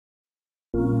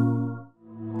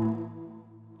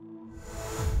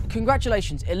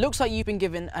Congratulations, it looks like you've been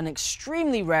given an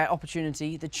extremely rare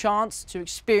opportunity, the chance to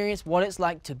experience what it's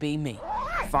like to be me.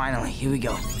 Finally, here we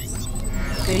go.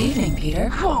 Good evening, Peter.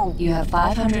 Whoa! You have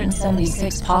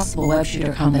 576 possible web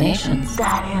shooter combinations.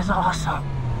 That is awesome.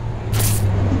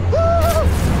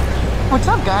 What's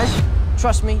up, guys?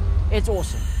 Trust me, it's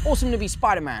awesome. Awesome to be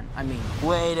Spider-Man, I mean.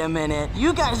 Wait a minute.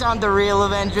 You guys aren't the real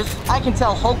Avengers. I can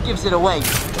tell Hulk gives it away.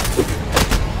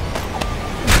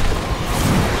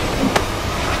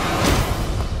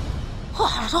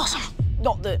 Oh, that was awesome.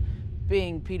 Not that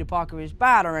being Peter Parker is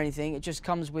bad or anything, it just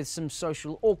comes with some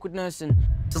social awkwardness and...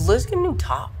 Does Liz get a new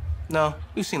top? No,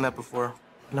 we've seen that before.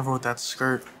 Never with that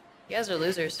skirt. You guys are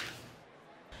losers.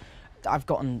 I've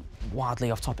gotten wildly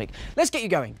off topic. Let's get you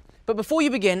going. But before you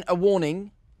begin, a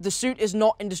warning. The suit is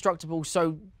not indestructible,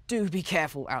 so do be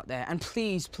careful out there. And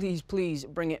please, please, please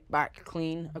bring it back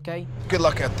clean, okay? Good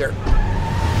luck out there.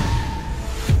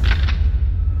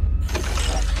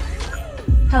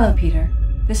 Hello, Peter.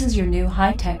 This is your new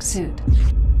high-tech suit.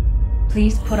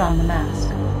 Please put on the mask.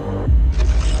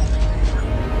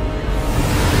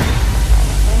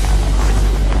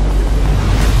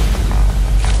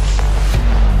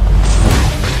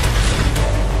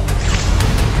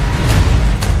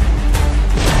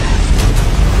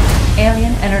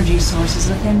 Alien energy sources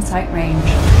within sight range.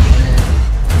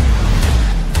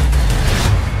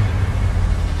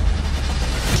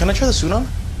 Can I try the suit on?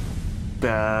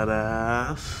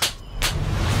 Badass.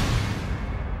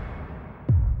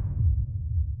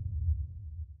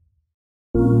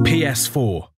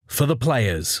 PS4 for the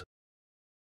players.